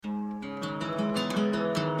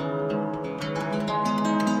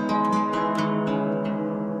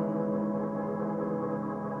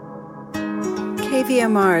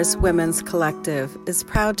KVMR's Women's Collective is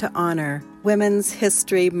proud to honor Women's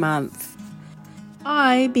History Month.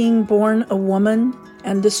 I, being born a woman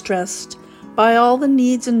and distressed by all the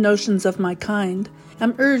needs and notions of my kind,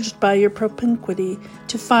 am urged by your propinquity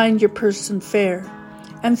to find your person fair,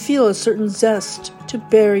 and feel a certain zest to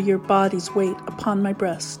bear your body's weight upon my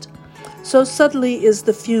breast. So subtly is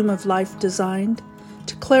the fume of life designed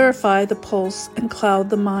to clarify the pulse and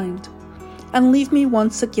cloud the mind, and leave me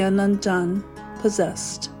once again undone,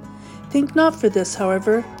 possessed. Think not for this,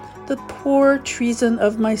 however, the poor treason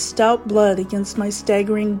of my stout blood against my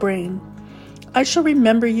staggering brain. I shall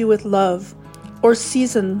remember you with love, or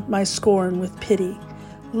season my scorn with pity.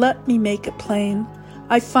 Let me make it plain.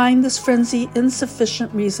 I find this frenzy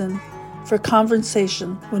insufficient reason for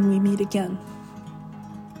conversation when we meet again.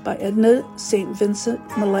 By Edna, St. Vincent,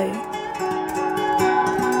 Millay.